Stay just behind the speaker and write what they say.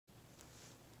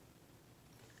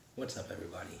What's up,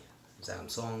 everybody? It's Adam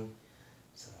Song.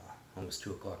 It's almost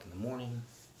 2 o'clock in the morning.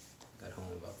 Got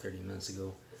home about 30 minutes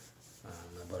ago.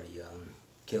 My buddy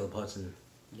Caleb Hudson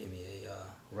gave me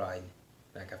a ride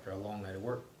back after a long night of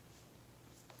work.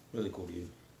 Really cool dude.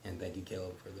 And thank you,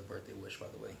 Caleb, for the birthday wish, by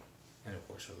the way. And of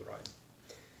course, for the ride.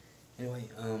 Anyway,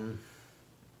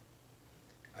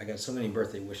 I got so many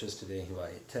birthday wishes today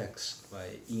via text,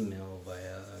 via email,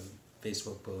 via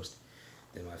Facebook post,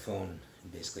 that my phone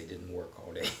basically didn't work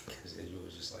all day because it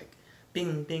was just like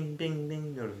bing, bing, bing,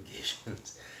 bing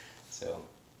notifications. So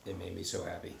it made me so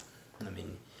happy. I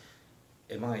mean,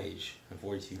 at my age, I'm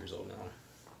 42 years old now.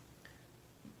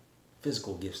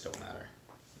 Physical gifts don't matter.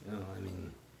 You know, I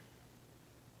mean,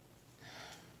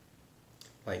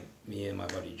 like me and my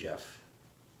buddy Jeff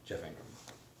Ingram,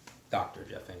 Dr.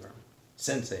 Jeff Ingram,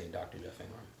 Sensei Dr. Jeff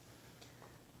Ingram,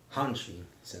 Hanshi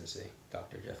Sensei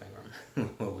Dr. Jeff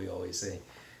Ingram. What we always say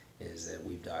is that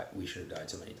we should have died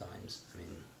so many times. I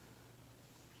mean,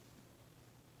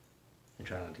 I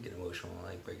try not to get emotional and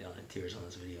like break down in tears on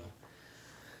this video,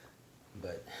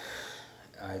 but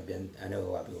I know a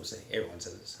lot of people say, everyone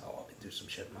says this, oh, I've been through some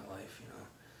shit in my life, you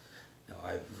know. No,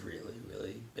 I've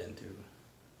really been through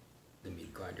the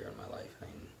meat grinder in my life. I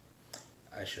mean,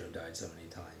 I should have died so many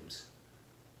times.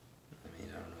 I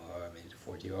mean, I don't know how I made it to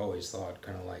 40. I always thought,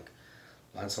 kind of like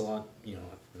Lancelot, you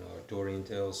know, Arthurian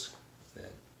tales,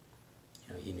 that,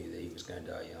 you know, he knew that he was going to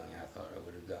die young. I thought I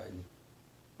would have died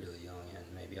really young, and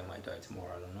maybe I might die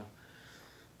tomorrow, I don't know.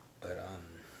 But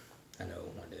I know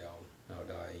one day I'll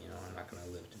die, you know. I'm not going to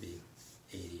live to be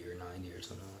 80 or 90 or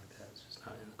something like that. It's just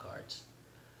not in the cards.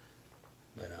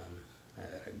 But I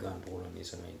had a gun pulled on me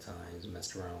so many times,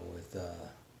 messed around with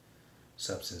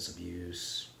substance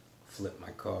abuse, flipped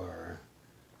my car,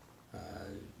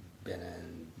 been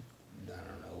in, I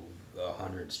don't know,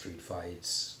 100 street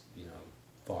fights, you know,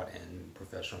 fought in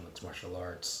professional mixed martial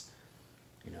arts,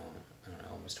 you know, I don't know,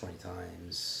 almost 20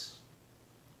 times,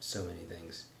 so many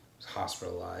things. Was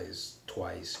hospitalized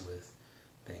twice with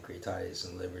pancreatitis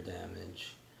and liver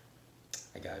damage.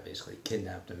 I got basically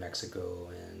kidnapped in Mexico,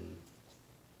 and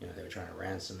you know, they were trying to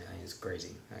ransom me. I mean, it's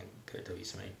crazy. I could tell you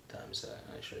so many times that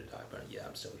I should have died, but yeah,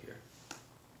 I'm still here.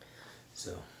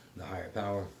 So, the higher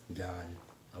power, God,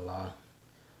 Allah,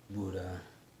 Buddha,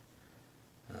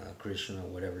 Krishna,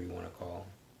 whatever you want to call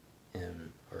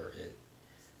him or it,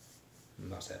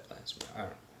 must have plans. I don't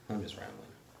know. I'm just rambling.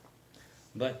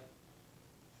 But,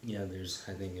 yeah,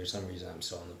 I think there's some reason I'm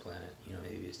still on the planet. You know,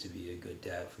 maybe it's to be a good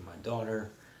dad for my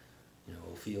daughter, you know,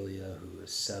 Ophelia, who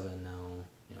is 7 now.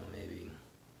 You know, maybe,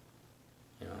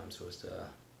 you know, I'm supposed to,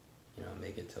 you know,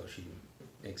 make it till she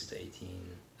makes it to 18,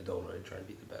 adulthood, and try to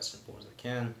be the best and as I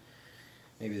can.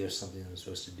 Maybe there's something I'm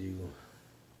supposed to do.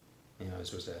 You know, I'm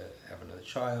supposed to have another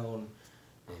child.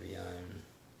 Maybe I'm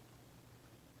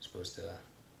supposed to,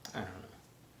 I don't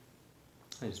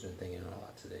know. I've just been thinking a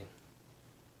lot today.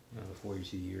 You know,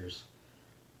 42 years.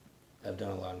 I've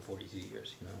done a lot in 42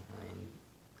 years, you know. I mean,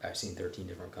 I've seen 13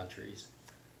 different countries.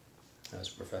 I was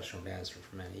a professional dancer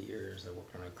for many years. I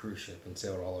worked on a cruise ship and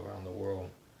sailed all around the world.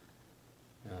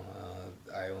 You know,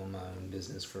 I owned my own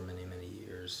business for many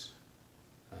years.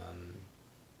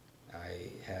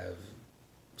 I have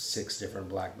 6 different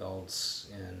black belts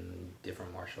in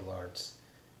different martial arts.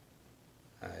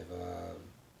 I've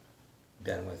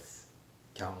been with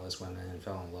countless women and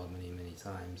fell in love many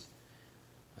times.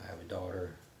 I have a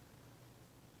daughter.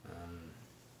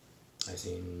 I've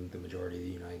seen the majority of the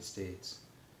United States.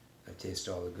 I've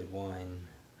tasted all the good wine.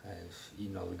 I've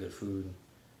eaten all the good food.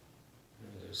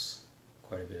 There's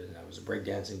quite a bit. I was a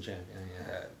breakdancing champion.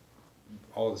 I had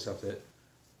all the stuff that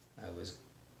I was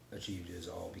achieved is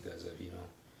all because of, you know,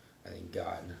 I think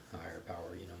God, a higher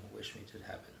power, you know, wished me to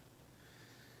happen.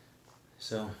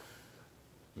 So,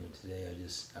 you know, today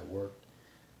I worked,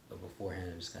 but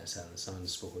beforehand I just kind of sat in the sun,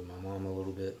 spoke with my mom a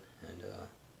little bit, and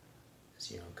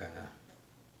just, you know, kind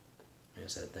of, I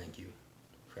said thank you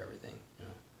for everything, you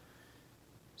know.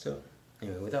 So,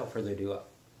 anyway, without further ado,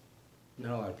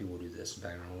 not a lot of people do this. In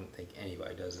fact, I don't think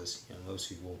anybody does this. You know, most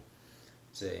people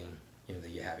say, you know, they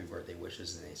get happy birthday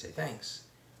wishes and they say thanks.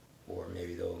 Or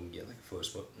maybe they'll get like a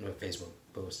Facebook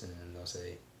post and then they'll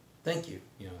say thank you,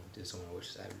 you know, to someone who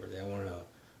wishes happy birthday. I want to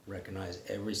recognize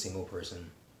every single person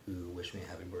who wished me a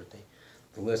happy birthday.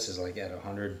 The list is like at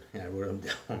 100, and I wrote them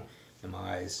down, and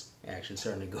my eyes actually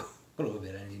starting to go a little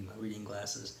bit. I need my reading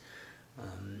glasses.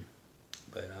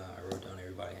 But I wrote down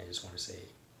everybody. I just want to say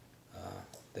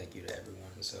thank you to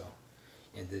everyone. So,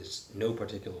 in this no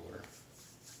particular order,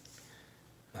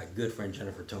 my good friend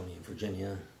Jennifer Tony in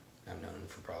Virginia. I've known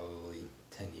for probably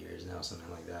 10 years now, something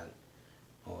like that.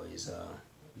 Always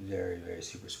very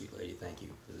super sweet lady. Thank you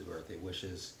for the birthday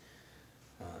wishes.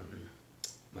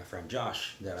 My friend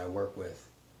Josh that I work with,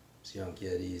 this young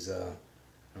kid, I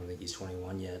don't think he's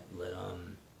 21 yet, but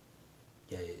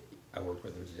yeah, I worked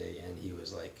with him today, and he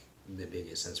was like the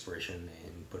biggest inspiration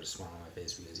and put a smile on my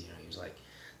face because, he was like,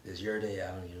 "This is your day,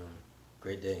 Adam,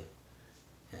 great day."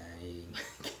 And he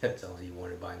kept telling me he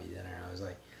wanted to buy me dinner, and I was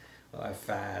like, "Well, I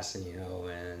fast, and you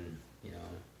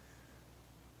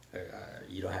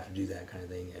don't have to do that kind of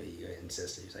thing." And he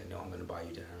insisted. He's like, "No, I'm going to buy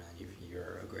you dinner, man.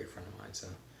 You're a great friend of mine." So,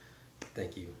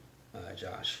 thank you,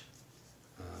 Josh.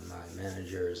 My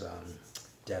managers,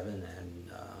 Devin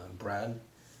and Brad,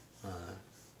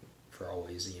 for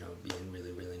always, being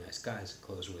really, really nice guys.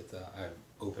 I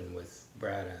opened with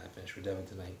Brad and I finished with Devin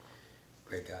tonight.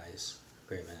 Great guys,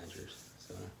 great managers.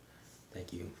 So,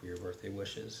 thank you for your birthday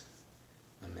wishes.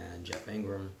 My man Jeff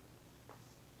Ingram,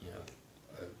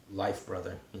 a life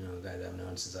brother, a guy that I've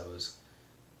known since I was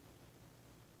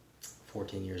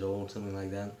 14 years old, something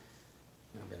like that.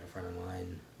 Been a friend of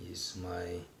mine. He's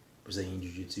my Brazilian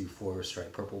Jiu-Jitsu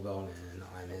 4-stripe purple belt, and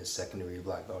I'm his secondary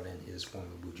black belt in his form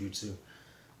of Bujutsu.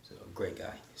 So, great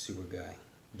guy, super guy.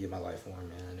 Give my life for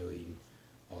him, and I know he'd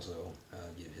also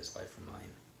give his life for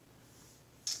mine.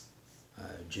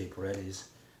 Jay Paredes,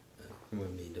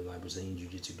 moved me to my Brazilian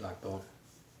Jiu-Jitsu black belt.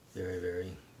 Very,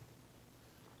 very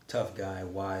tough guy,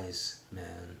 wise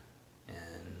man,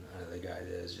 and another guy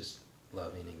that is just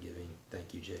loving and giving.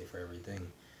 Thank you, Jay, for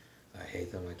everything. I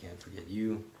hate them. I can't forget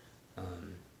you.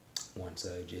 Once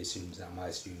Jay's student's not my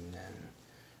student, and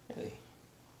really,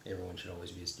 everyone should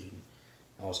always be a student.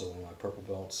 Also, one of my purple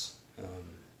belts.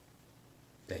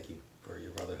 Thank you for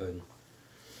your brotherhood.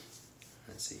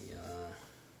 Let's see.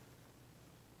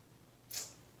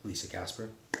 Lisa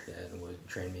Casper, that would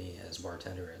train me as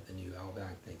bartender at the new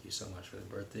Outback. Thank you so much for the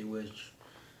birthday wish.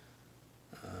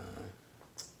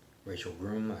 Rachel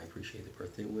Groom, I appreciate the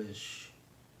birthday wish.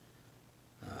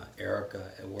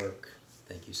 Erica at work,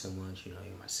 thank you so much. You're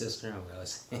my sister.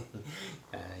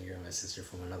 You're my sister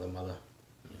from another mother.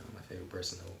 My favorite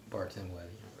person to bartend with.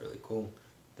 Really cool.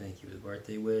 Thank you for the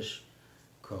birthday wish.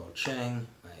 Carl Chang,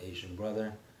 my Asian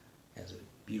brother, has a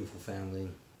beautiful family,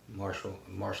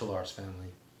 martial arts family,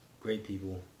 great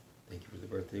people. Thank you for the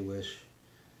birthday wish.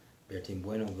 Bertin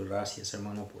Bueno, gracias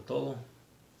hermano por todo.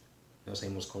 Nos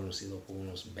hemos conocido por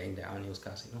unos 20 años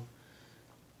casi, ¿no?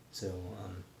 So,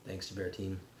 thanks to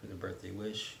Bertin for the birthday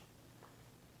wish.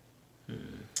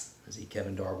 Let's see,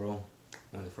 Kevin Darbro,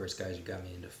 one of the first guys who got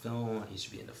me into film. I used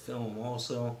to be into film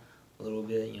also a little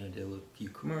bit, did a few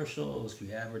commercials, a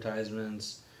few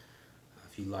advertisements, a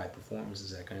few live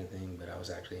performances, that kind of thing. But I was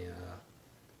actually in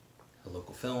a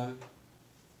local film,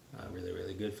 a really,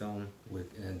 really good film,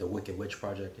 and The Wicked Witch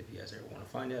Project. If you guys ever want to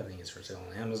find it, I think it's for sale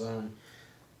on Amazon.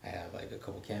 I have like a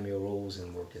couple cameo roles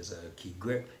and worked as a key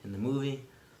grip in the movie.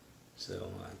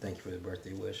 So thank you for the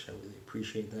birthday wish. I really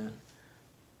appreciate that.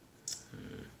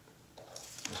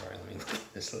 I'm sorry, let me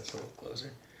get this list a little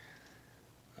closer.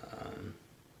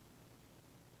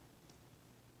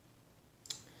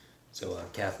 So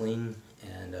Kathleen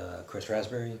and Chris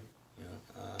Raspberry.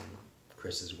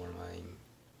 Chris is one of my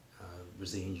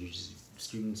Brazilian Jiu-Jitsu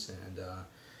students, and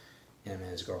him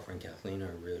and his girlfriend Kathleen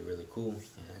are really, really cool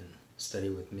and study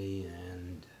with me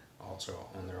and also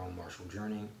on their own martial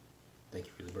journey. Thank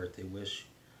you for the birthday wish.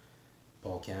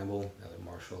 Paul Campbell, another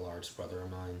martial arts brother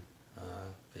of mine,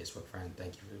 Facebook friend,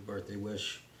 thank you for the birthday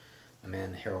wish. My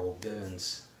man Harold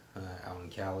Bivens, out in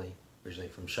Cali, originally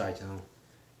from Chi-Town.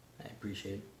 I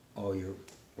appreciate all your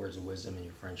words of wisdom and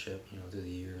your friendship, through the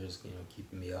years,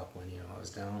 keeping me up when, I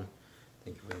was down.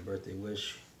 Thank you for the birthday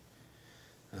wish.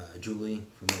 Julie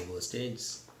from Mobile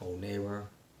Estates, old neighbor,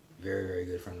 very, very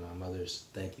good friend of my mother's.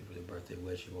 Thank you for the birthday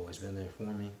wish. You've always been there for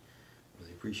me.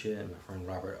 Really appreciate it. My friend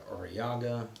Robert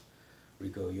Arriaga.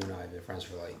 Rico, you and I have been friends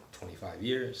for like 25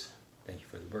 years. Thank you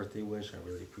for the birthday wish. I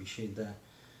really appreciate that.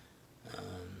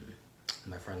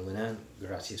 My friend Lynette,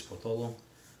 gracias por todo.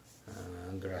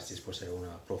 Gracias por ser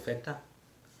una profeta.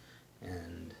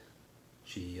 And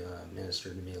she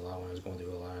ministered to me a lot when I was going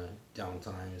through a lot of down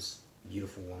times.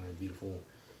 Beautiful woman, beautiful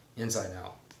inside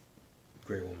out.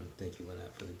 Great woman. Thank you,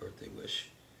 Lynette, for the birthday wish.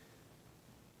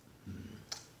 Let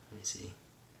me see.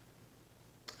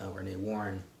 Renee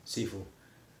Warren, Sifu,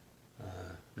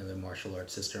 another martial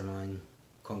arts sister of mine,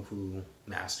 Kung Fu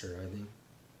master, I think.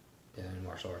 Been in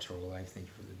martial arts her whole life. Thank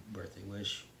you for the birthday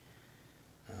wish.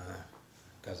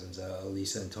 Cousins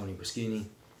Elisa and Tony Brischini.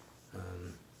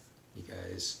 You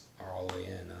guys are all the way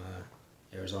in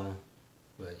Arizona,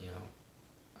 but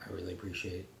I really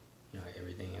appreciate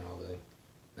everything and all the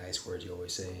nice words you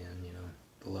always say, and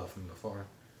the love from afar.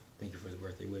 Thank you for the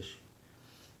birthday wish.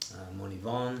 Moni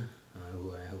Vaughn,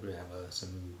 who I hope to have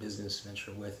some business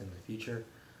venture with in the future.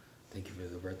 thank you for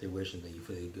the birthday wish, and thank you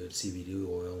for the good CBD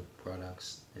oil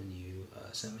products that you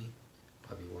sent me.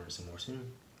 Probably order some more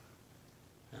soon.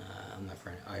 My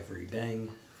friend Ivory Bang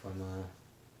from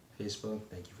Facebook,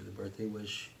 thank you for the birthday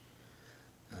wish.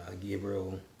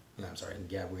 Gabriella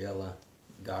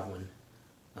Godwin,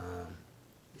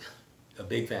 a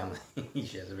big family.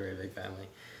 She has a very big family.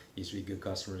 Used to be good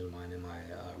customers of mine in my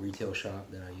retail shop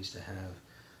that I used to have,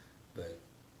 but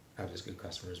not just good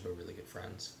customers, but really good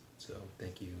friends. So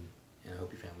thank you, and I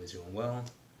hope your family's doing well.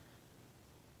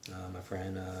 My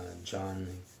friend John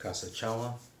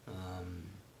Casachawa,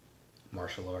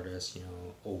 martial artist,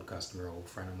 old customer, old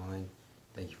friend of mine.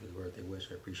 Thank you for the birthday wish.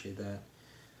 I appreciate that.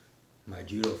 My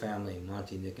judo family,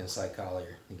 Monty, Nick, and Cy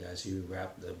Collier, the guys who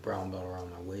wrapped the brown belt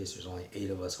around my waist. There's only 8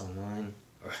 of us in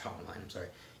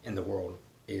the world.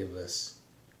 8 of us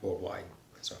worldwide.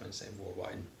 That's what I'm going to say,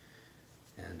 worldwide.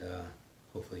 And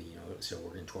hopefully, still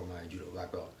working toward my judo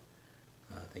black belt.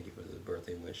 Thank you for the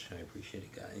birthday wish. I appreciate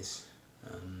it, guys.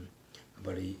 My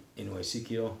buddy Inoue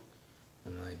Sikio,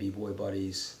 one of my b-boy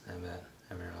buddies. I met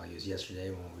he was yesterday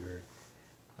when we were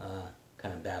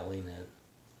kind of battling at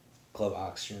Club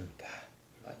Oxygen. God,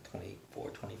 like 24,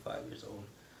 25 years old,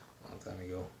 a long time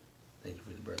ago. Thank you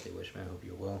for the birthday wish, man. I hope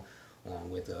you're well.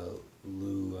 Along with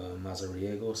Lou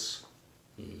Mazariegos.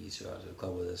 He used to go out to the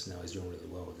club with us. Now he's doing really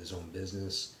well with his own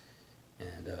business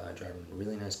and driving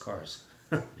really nice cars.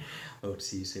 Hope to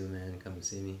see you soon, man. Come and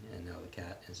see me. And now the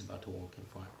cat is about to walk in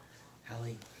front.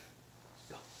 Allie,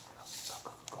 go.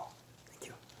 Thank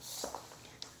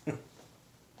you.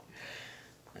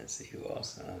 Let's see who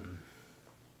else.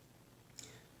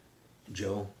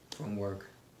 Joe from work.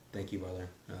 Thank you, brother,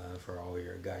 for all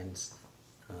your guidance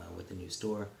with the new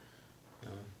store.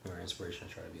 Our inspiration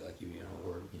to try to be like you,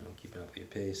 we're keeping up with your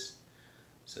pace.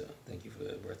 So thank you for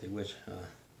the birthday wish.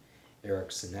 Eric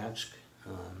Sinachk,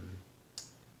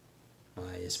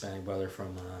 my Hispanic brother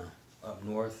from up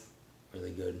north,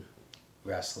 really good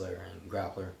wrestler and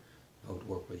grappler. Hope to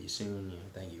work with you soon.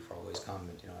 Thank you for always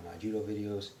commenting on my judo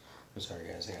videos. I'm sorry,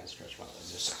 guys, I gotta stretch my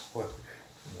legs just work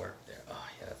there. Oh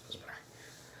yeah, that feels better.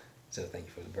 So thank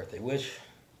you for the birthday wish.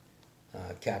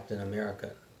 Captain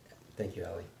America. Thank you,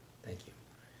 Ellie. Thank you.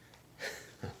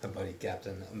 My buddy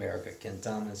Captain America, Ken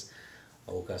Thomas,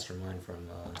 old customer of mine from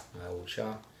my old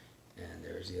shop. And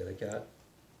there's the other cat.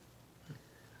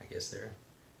 I guess they're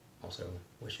also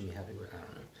wishing me happy birthday. I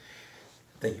don't know.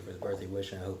 Thank you for the birthday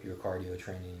wish, and I hope your cardio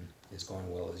training is going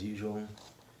well as usual.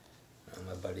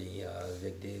 My buddy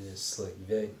Vic Davis, Slick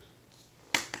Vic.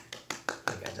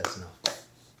 Okay, guys, that's enough.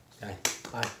 Okay,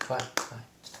 bye.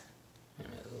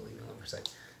 I'll leave it alone for a sec.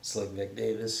 Slick Vic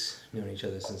Davis, known each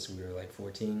other since we were like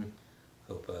 14.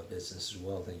 Hope business is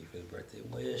well. Thank you for the birthday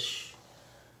wish.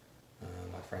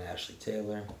 My friend Ashley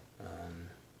Taylor.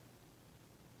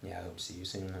 Yeah, I hope to see you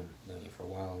soon. I've known you for a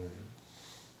while. And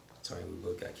sorry, we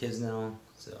both got kids now,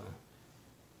 so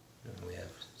we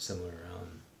have similar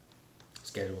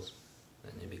schedules.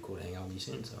 And it'd be cool to hang out with you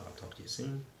soon, so I'll talk to you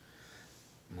soon.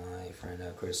 My friend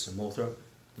Chris Molthrop,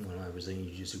 one of my Brazilian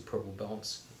Jiu-Jitsu purple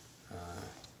belts.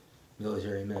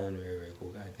 Military man, very, very cool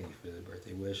guy. Thank you for the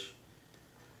birthday wish.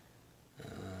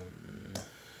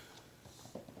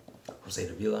 Jose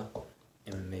Davila,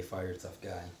 MMA fighter, tough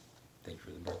guy. Thank you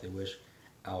for the birthday wish.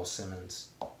 Al Simmons,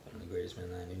 one of the greatest men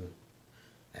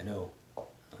I know,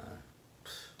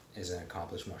 is an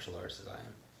accomplished martial artist as I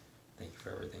am. Thank you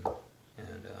for everything,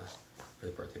 and for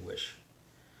the birthday wish.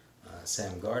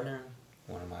 Sam Gardner,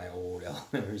 one of my old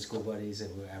elementary school buddies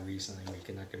who I recently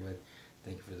reconnected with.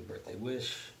 Thank you for the birthday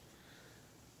wish.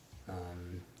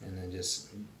 And then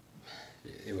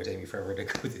it would take me forever to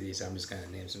go through these, so I'm just going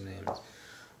to name some names.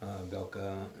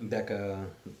 Becca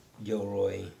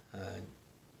Gilroy,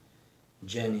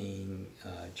 Jenny,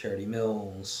 Charity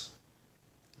Mills,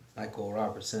 Michael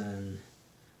Robertson,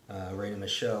 Raina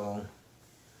Michelle,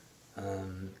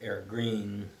 Eric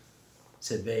Green,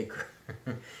 Sid Baker,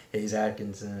 Hayes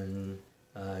Atkinson,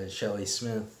 Shelly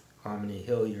Smith, Harmony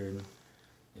Hilliard,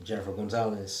 Jennifer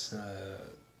Gonzalez,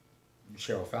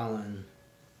 Cheryl Fallon,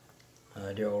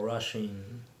 Daryl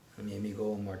Rushing, mi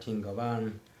amigo Martin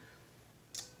Gavan,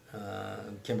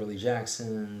 Kimberly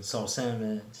Jackson, Saul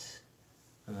Samet,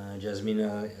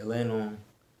 Jasmina Eleno,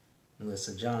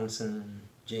 Melissa Johnson,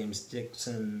 James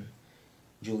Dixon,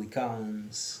 Julie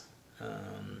Collins.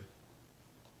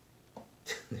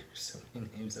 There's so many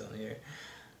names on here.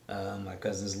 My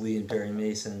cousins Lee and Perry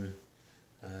Mason,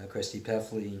 Christy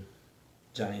Peffley,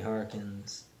 Johnny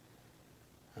Harkins,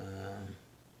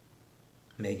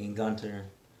 Megan Gunter,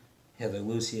 Heather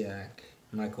Luciak,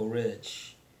 Michael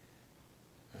Rich,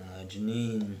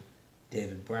 Janine,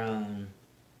 David Brown.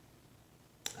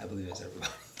 I believe that's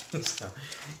everybody. So,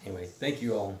 anyway, thank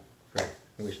you all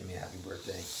for wishing me a happy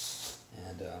birthday.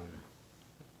 And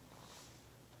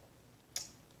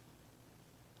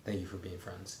thank you for being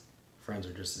friends. Friends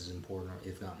are just as important,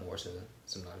 if not more so,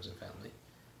 sometimes in family.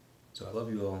 So I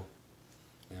love you all.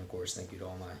 And of course, thank you to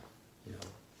all my,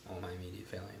 all my immediate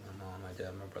family, my mom, my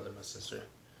dad, my brother, my sister.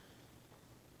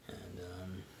 And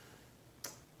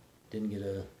didn't get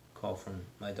a call from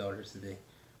my daughter today,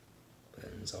 but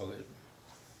it's all good.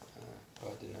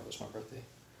 Probably didn't know it was my birthday.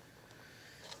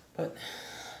 But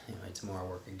anyway, tomorrow I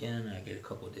work again. I get a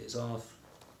couple of days off.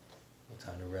 No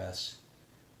time to rest.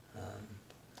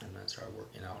 I'm gonna start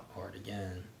working out hard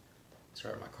again.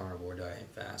 Start my carnivore diet,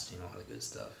 fasting, all the good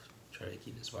stuff. Try to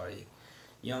keep this body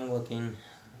young looking.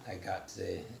 I got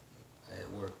today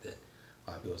at work that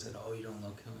a lot of people said, "Oh, you don't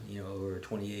look, over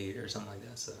 28 or something like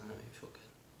that." So that made me feel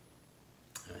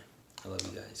good. Anyway, I love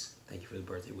you guys. Thank you for the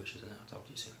birthday wishes, and I'll talk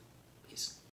to you soon. Peace.